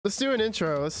Let's do an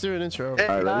intro. Let's do an intro. Hey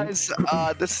guys,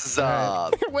 this is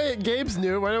Wait, Gabe's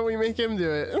new. Why don't we make him do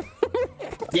it?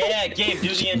 Yeah, Gabe, do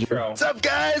the intro. What's up,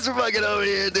 guys? We're fucking over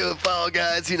here doing Fall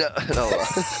Guys, you know.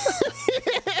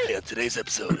 Hey, on today's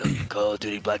episode of Call of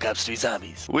Duty Black Ops 3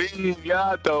 Zombies, we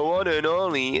got the one and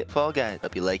only Fall Guy.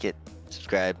 Hope you like it.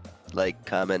 Subscribe, like,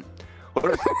 comment.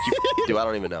 What the fuck you do? I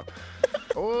don't even know.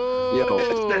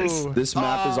 Oh, this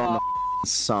map is on the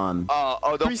sun.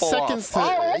 Oh, they'll 3 seconds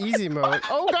to easy mode.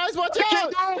 Oh, guys, watch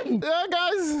out! Yeah,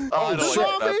 guys. Oh,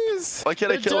 zombies! Why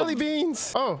can't I kill jelly him?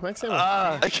 beans. Oh, Vexento.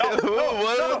 I can't.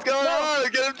 What's going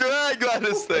on? Get him dragged by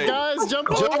this thing. Guys,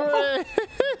 jump over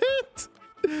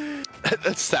it.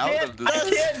 That sound of this. I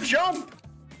can't jump.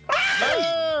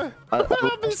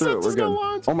 We're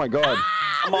good. Oh my god.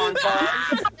 Come on, Paul.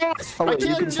 Oh, wait,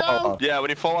 you can fall off. Yeah, when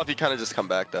you fall off, you kind of just come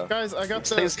back, though. Guys, I got These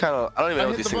the... things kind of... I don't even know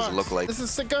what hit these the things box. look like. This is a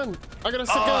sick gun. I got a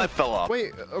sick gun. I fell off.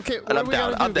 Wait, okay. And I'm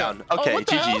down. I'm down. Okay, what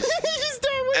the hell? GG's. He's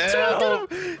down.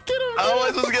 Get him. How am I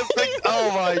supposed to get picked?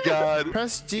 Oh my god.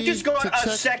 Press G Just got to a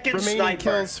check second remaining sniper.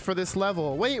 kills for this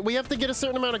level. Wait, we have to get a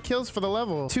certain amount of kills for the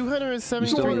level.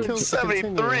 273 kills to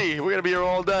continue. 73. We're gonna be here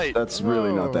all night. That's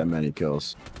really not that many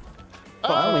kills.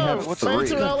 I only have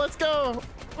 3. Let's go.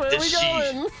 Where are we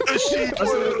going? This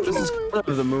is kind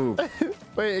of the move.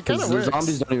 Wait, it kind Because of the works.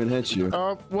 zombies don't even hit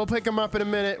you. We'll pick them up in a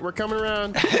minute. We're coming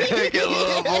around. Get a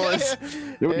little boys.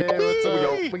 Hey, what's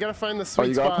up? We gotta find the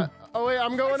sweet spot. Oh wait,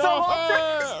 I'm going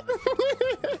off.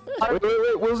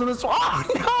 Wait, Will's in this one.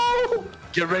 Oh, no!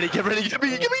 Get ready. Get me.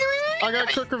 I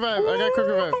got quick revive.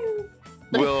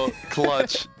 Will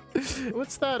clutch.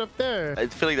 What's that up there? I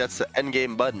feel like that's the end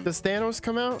game button. Does Thanos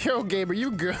come out? Yo, Gabe, are you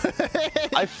good?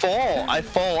 I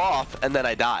fall off, and then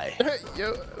I die.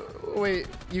 Yo, wait,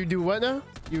 you do what now?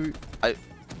 You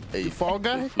fall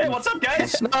guy? Hey, what's up,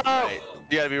 guys? Right.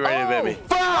 You gotta be ready, baby.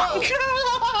 Fuck!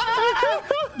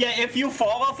 Yeah, if you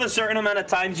fall off a certain amount of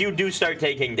times, you do start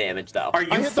taking damage, though. Are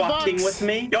you fucking with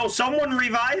me? Yo, someone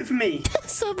revive me.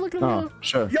 Stop looking around. Oh,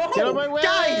 sure. Yo, Get out of my way.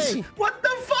 guys, what the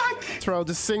fuck? Terrell,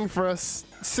 just sing for us.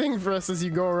 Sing for us as you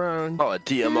go around. Oh, a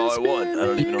DMO I want. I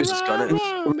don't even know what this gun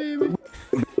is.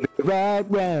 Right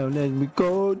round and we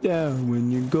go down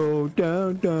when you go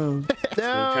down.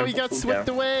 No, we got swept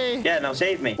away. Yeah, now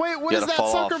save me. Wait, what is that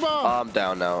soccer ball? I'm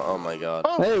down now. Oh my god.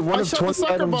 Oh, Hey, one I of shot the 20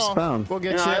 soccer items ball. found. We'll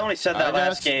get No, you. I only said that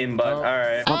last game, but all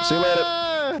right. See you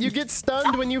later. You get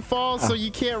stunned when you fall, so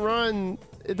you can't run.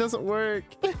 It doesn't work.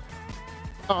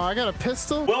 Oh, I got a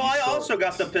pistol. Well, I also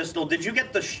got the pistol. Did you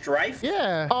get the strife?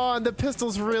 Yeah. Oh, the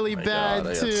pistol's really bad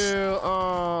God, too.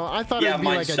 Oh, I thought it'd be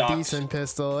mine like sucks. a decent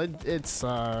pistol. It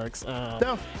sucks.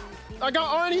 No, I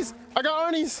got Arnie's.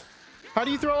 How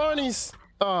do you throw Arnie's?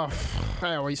 Oh,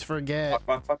 I always forget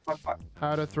Fuck.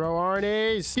 how to throw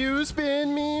Arnie's. You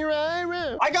spin me right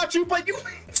round. I got you, but you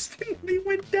instantly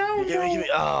went down. Give me.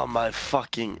 Oh my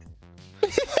fucking.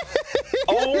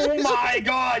 Oh my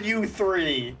god, you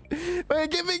three. Wait,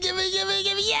 give me.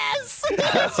 Yes.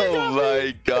 Oh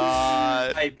my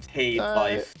god. I hate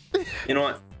life. You know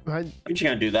what? I'm just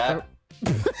gonna do that.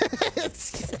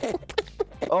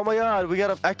 Oh my god, we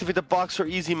gotta activate the box for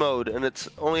easy mode, and it's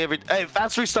only every. Hey,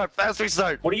 fast restart.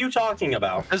 What are you talking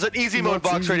about? There's an easy mode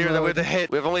box right here that we have to hit.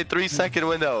 We have only 3-second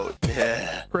window.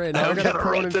 Yeah. Great, now we I gotta gotta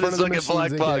run in to front this of the looking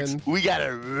black machines box. again. We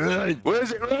gotta run.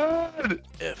 Where's it? Run!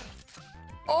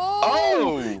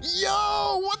 Oh!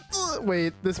 Yo! What the?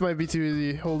 Wait, this might be too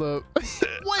easy. Hold up.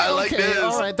 Wait, I like this.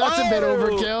 All right, that's a bit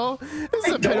overkill. This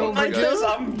is a bit Don't like this,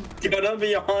 overkill. I'm gonna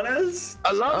be honest.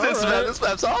 I love this, man. This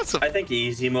map's awesome. I think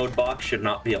easy mode box should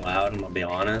not be allowed, I'm gonna be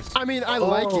honest. I mean, I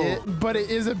like it, but it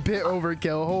is a bit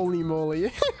overkill. Holy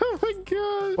moly. Oh my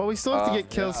god. Well, we still have to get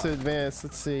kills to advance.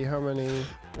 Let's see how many.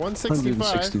 165.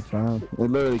 165. They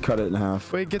literally cut it in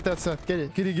half. Wait, get that stuff. Get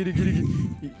it. Get it.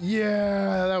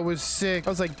 Yeah, that was sick. I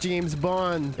was like James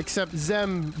Bond, except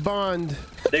Zem Bond.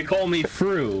 They call me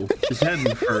Fru.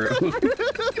 Zen Fru.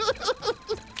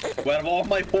 Out of all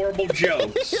my horrible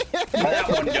jokes, that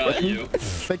one got you.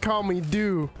 They call me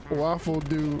Dew. Waffle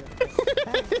Dew.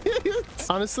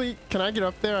 Honestly, can I get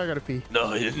up there? I gotta pee.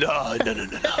 No.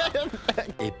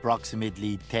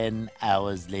 Approximately 10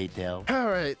 hours later. All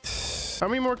right. How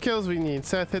many more kills we need?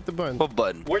 Seth, hit the button. What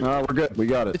button? No, we're good. We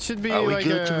got It it. should be Are we like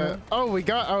good, a... Oh, we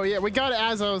got... Oh, yeah. We got it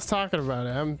as I was talking about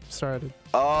it. I'm started.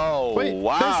 Oh, Wait,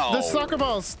 wow. the soccer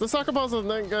balls. The soccer balls are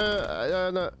like...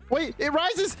 no. Wait, it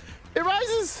rises. It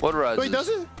rises. What rises? Wait, does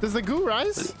it? Does the goo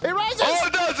rise? It rises. Oh,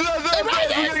 it does. It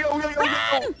rises. We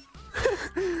gotta go.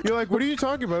 You're like, what are you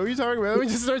talking about? What are you talking about? Let me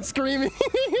just start screaming.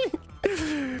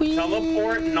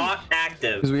 Teleport not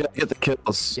active. Because we got to get the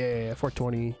kills. Yeah,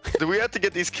 420. Do we have to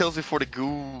get these kills before the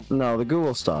goo? No, the goo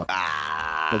will stop.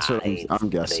 Ah. That's what I'm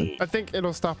guessing. I think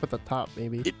it'll stop at the top,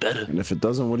 maybe. It better. And if it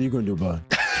doesn't, what are you going to do about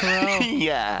it?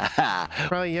 Yeah.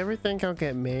 Bro, you ever think I'll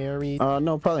get married?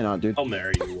 No, probably not, dude. I'll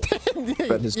marry you.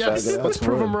 Yes, let's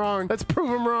prove him wrong. Let's prove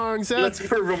him wrong, Seth. Let's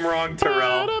prove him wrong,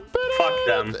 Terrell. Fuck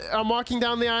them. I'm walking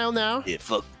down the aisle now. Yeah,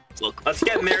 fuck. Let's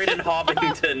get married in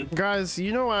Hobbiton. Guys,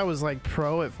 you know I was like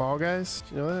pro at Fall Guys?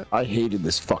 You know that? I hated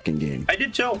this fucking game. I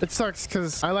did too. It sucks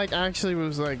because I like actually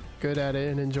was like good at it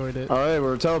and enjoyed it. All right,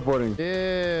 we're teleporting.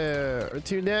 Yeah.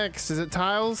 To next. Is it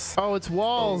tiles? Oh, it's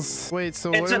walls. Wait,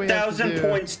 so It's what do we have to 1,000 do?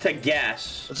 points to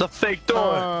guess. It's a fake door.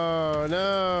 Oh,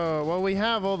 no. Well, we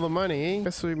have all the money.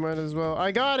 Guess we might as well.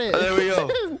 I got it. Oh, there we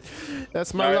go.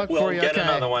 That's my luck for you. Get Okay.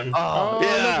 another one. Oh,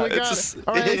 yeah, look, we got it.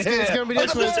 All right, it's gonna be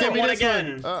this one. It's gonna be this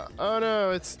one. Oh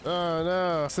no, oh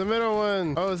no, it's the middle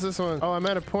one. Oh, it's this one. Oh, I'm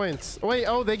out of points. Wait,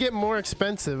 oh, they get more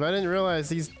expensive. I didn't realize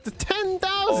these 10,000.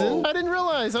 Oh. I didn't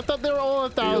realize. I thought they were all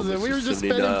 1,000. We were just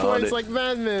spending points like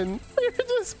madmen. We were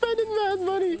just spending mad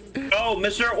money. Oh,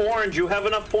 Mr. Orange, you have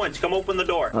enough points. Come open the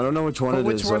door. I don't know which one it is.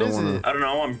 Which one is it? I don't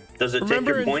know. Does it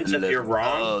Remember take your points if you're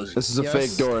wrong? This is a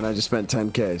fake door, and I just spent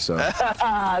 10K. So.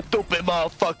 Stupid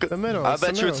motherfucker. The middle. I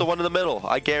bet you it's the one in the middle.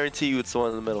 I guarantee you it's the one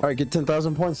in the middle. All right, get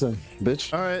 10,000 points then,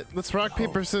 bitch. All right, let's rock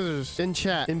paper scissors in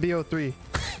chat in BO3.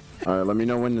 All right, let me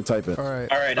know when to type it. All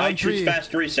right. All right, I On choose three.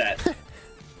 fast reset.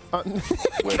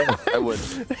 I would.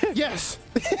 Yes.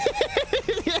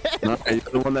 No, you're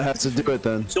the one that has to do it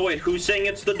then. So wait, who's saying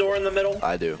it's the door in the middle?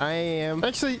 I do. I am.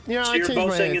 Actually, yeah, So I you're changed both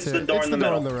my saying answer. it's the door in the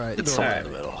middle. On the right. It's the one in the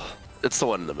middle. It's the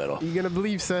one in the middle. You gonna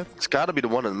believe, Seth? It's got to be the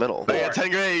one in the middle. Door. You got 10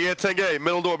 gray. You got 10 gray.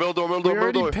 Middle door. Middle door. Middle door. We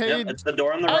Middle already door. paid. Yep, it's the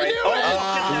door on the I right. knew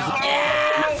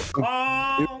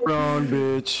Oh, You're wrong,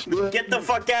 bitch. get the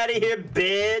fuck out of here,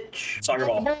 bitch. Soccer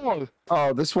ball.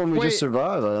 Oh, this one we Wait. just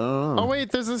survived. I don't know. Oh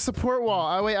wait, there's a support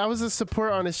wall. Oh wait, I was a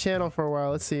support on his channel for a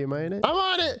while. Let's see, am I in it? I'm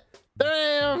on it. There I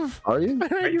am. Are you?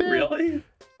 Right Are you there. really?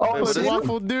 Oh, It's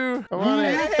waffle do. I'm on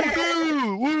it.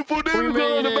 We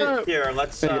made it. Here,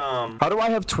 let's How do I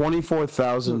have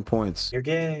 24,000 points? You're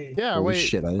gay. Yeah, Holy wait.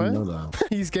 shit, I didn't know that.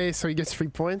 He's gay, so he gets free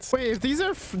points. Wait, if these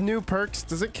are new perks,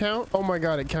 does it count? Oh my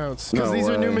god, it counts. Because No these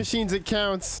are new way. machines, it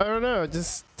counts. I don't know,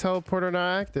 just teleporter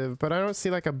not active, but I don't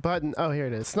see like a button. Oh, here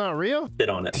it is. It's not real? Sit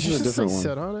on it. Did you This is a just say different one.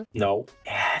 sit on it? No.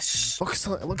 Yes.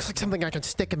 It looks like something I can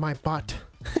stick in my butt.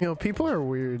 You know, people are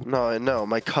weird. No, I know.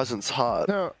 My cousin's hot.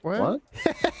 No, what? What?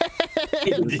 Do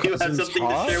you have cousin's something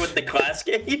hot? to share with the class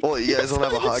game? Well, you guys don't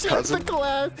have a hot cousin? The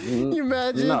class. You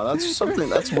imagine? No, that's something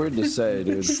that's weird to say,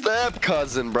 dude. Step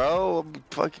cousin, bro. I'm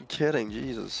fucking kidding.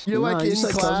 Jesus. You're No, like you in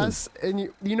said class, and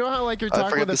you know how like you're I talking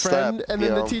forget with a the friend, step, and you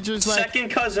then the know. teacher's like, Second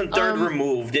cousin, third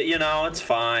removed. You know, it's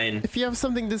fine. if you have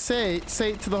something to say it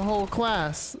to the whole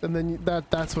class, and then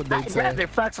that's what they'd say.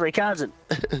 fuck's my cousin.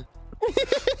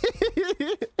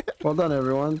 Well done,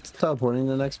 everyone. It's teleporting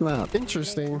to the next map.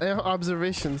 Interesting.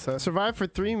 Observations. Survive for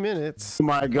 3 minutes. Oh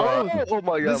my god. Oh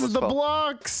my god. This is the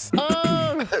blocks.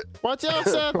 Oh, watch out,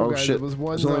 Seth. Oh, guys, shit. It was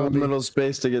one There's only one zombie. middle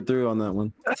space to get through on that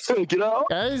one. Get out.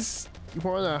 Guys, you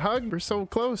want a hug? We're so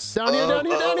close. Down here, down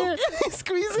here, down here.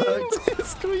 Squeeze in.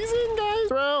 Squeeze in,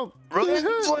 guys. Run. Run.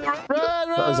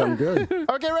 Guys, I'm good.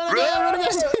 Okay, run again, run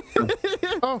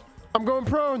again. Oh, I'm going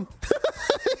prone.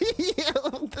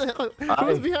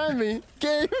 Who's behind me?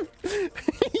 Gabe.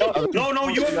 No,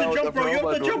 you have to jump, bro. You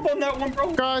have to jump on that one,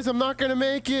 bro. Guys, I'm not gonna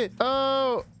make it.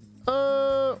 Oh.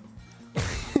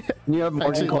 Can you have more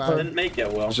Actually, I didn't make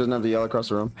it, Will. Shouldn't have to yell across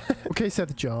the room. Okay,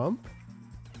 Seth, jump.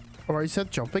 All right, Seth,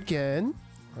 jump again.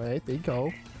 All right, there you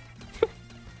go.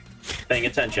 Paying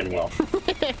attention, Will.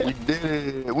 We did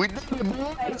it. We did it,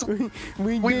 boys.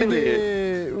 We did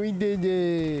it. We did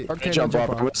it. Okay, Jump now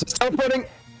off. Teleporting.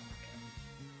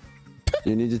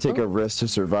 You need to take a risk to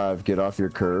survive. Get off your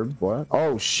curb. What?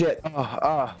 Oh shit.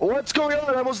 What's going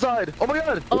on? I almost died. Oh my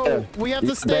god. Oh, Yeah. we have to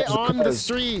Yeah, stay that's on the because-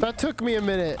 street. That took me a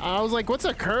minute. I was like, what's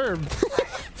a curb?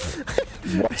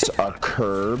 What's a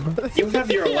curb? You have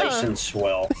your license,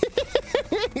 Will.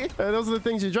 Those are the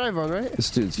things you drive on, right? This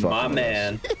dude's fucking. My us.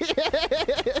 man.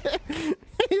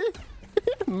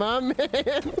 My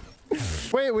man.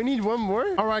 Wait, we need one more?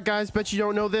 All right, guys, bet you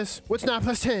don't know this. What's 9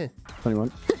 plus 10?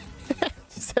 21.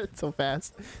 She said it so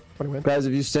fast. 21. Guys,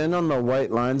 if you stand on the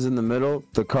white lines in the middle,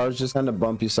 the cars just kind of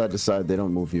bump you side to side. They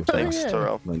don't move you. Thanks, yeah.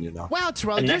 Terrell. When you know. Wow,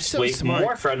 Terrell, And you're next so week, smart.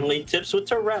 more friendly tips with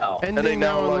Terrell. Ending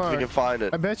now now unlocked. We can unlocked. find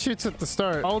it. I bet you it's at the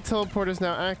start. All teleporters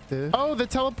now active. Oh, the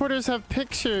teleporters have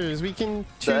pictures. We can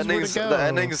choose where to go. The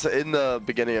ending's in the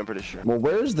beginning, I'm pretty sure. Well,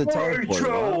 where's the Hey, teleporter?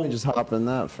 Why don't we Joe. just hop in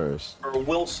that first? Or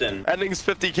Wilson. Ending's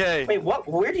 50k. Wait, what?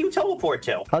 Where do you teleport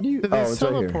to? How do you? To Oh, these it's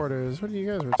right here. teleporters. What are you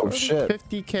guys? Oh, retarded? shit.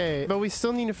 50k. But we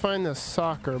still need to find the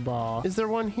soccer ball. Is there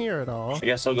one here at all? I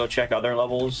guess I'll go check other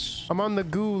levels. I'm on the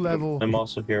goo level. I'm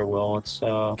also here, Will. It's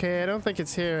Okay, I don't think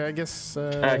it's here. I guess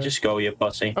just go, you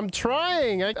pussy. I'm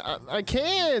trying. I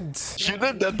can't.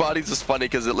 Shooting dead bodies is funny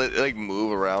because it like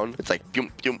move around. It's like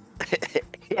boom, boom.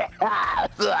 I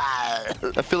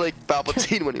feel like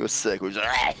Palpatine when he was sick. Was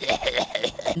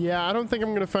Yeah, I don't think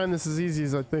I'm gonna find this as easy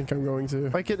as I think I'm going to.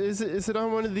 Like, is it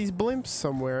on one of these blimps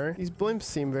somewhere? These blimps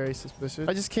seem very suspicious.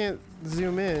 I just can't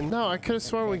zoom in. No, I could have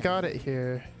sworn we got it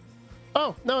here.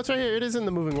 Oh, no, it's right here. It is in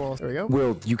the moving walls. There we go.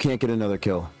 Will, you can't get another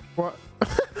kill. What?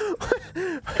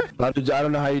 I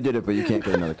don't know how you did it, but you can't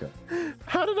get another kill.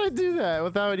 How did I do that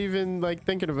without even like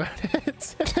thinking about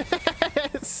it?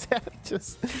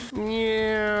 Just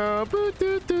yeah.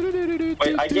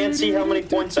 Wait, I can't see how many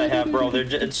points I have, bro.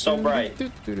 It's so bright.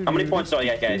 How many points do I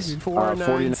get, guys?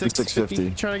 49,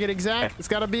 650. Trying to get exact. It's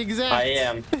gotta be exact. I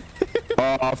am.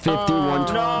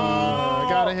 51. No! I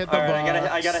gotta hit the box.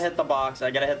 I gotta hit the box.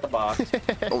 I gotta hit the box.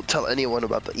 Don't tell anyone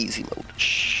about the easy mode.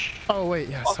 Shh. Oh wait,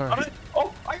 yeah, sorry.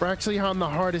 We're actually on the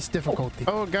hardest difficulty.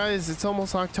 Oh guys, it's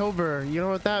almost October. You know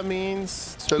what that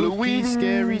means? Spooky,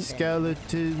 scary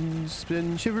skeletons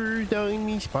spin shivers down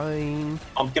my spine.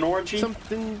 Pumpkin orgy?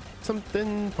 Something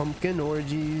pumpkin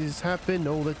orgies happen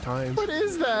all the time. What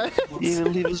is that?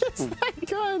 It's that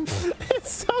gun.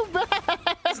 It's so bad.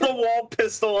 It's the wall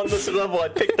pistol on this level I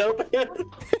picked up.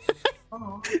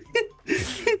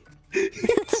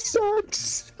 It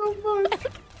sucks so much.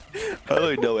 I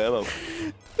don't know ammo.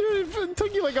 Dude, it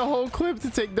took you like a whole clip to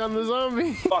take down the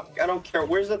zombie. Fuck, I don't care.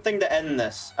 Where's the thing to end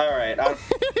this? Alright, I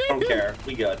don't care.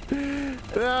 We good.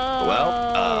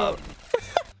 Well,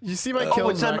 you see my kill? Oh,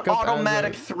 it's an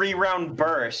automatic 3-round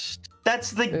burst.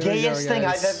 That's the gayest thing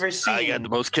I've ever seen. I got the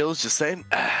most kills, just saying.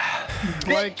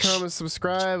 Like, comment,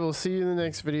 subscribe. We'll see you in the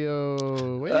next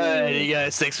video. Hey, you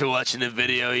guys, thanks for watching the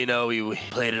video. You know, we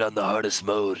played it on the hardest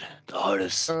mode. The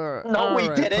hardest. No, we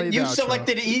didn't. You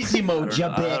selected easy mode, you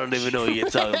bitch. I don't even know what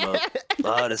you're talking about.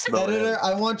 The hardest mode. Editor,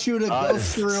 I want you to go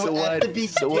through at the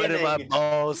beginning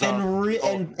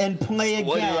and play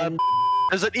again.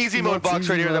 There's an easy mode box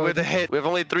right here that we have to hit. We have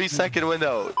only 3-second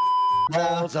window.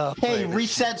 Hey,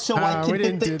 reset so I can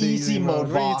hit the easy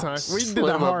mode box. We did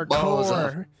the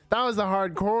hardcore. That was the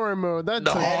hardcore mode. That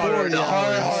took 40 hours.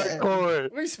 Hardcore.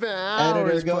 We spent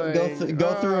hours. Editor,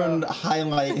 go through and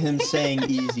highlight him saying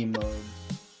easy mode.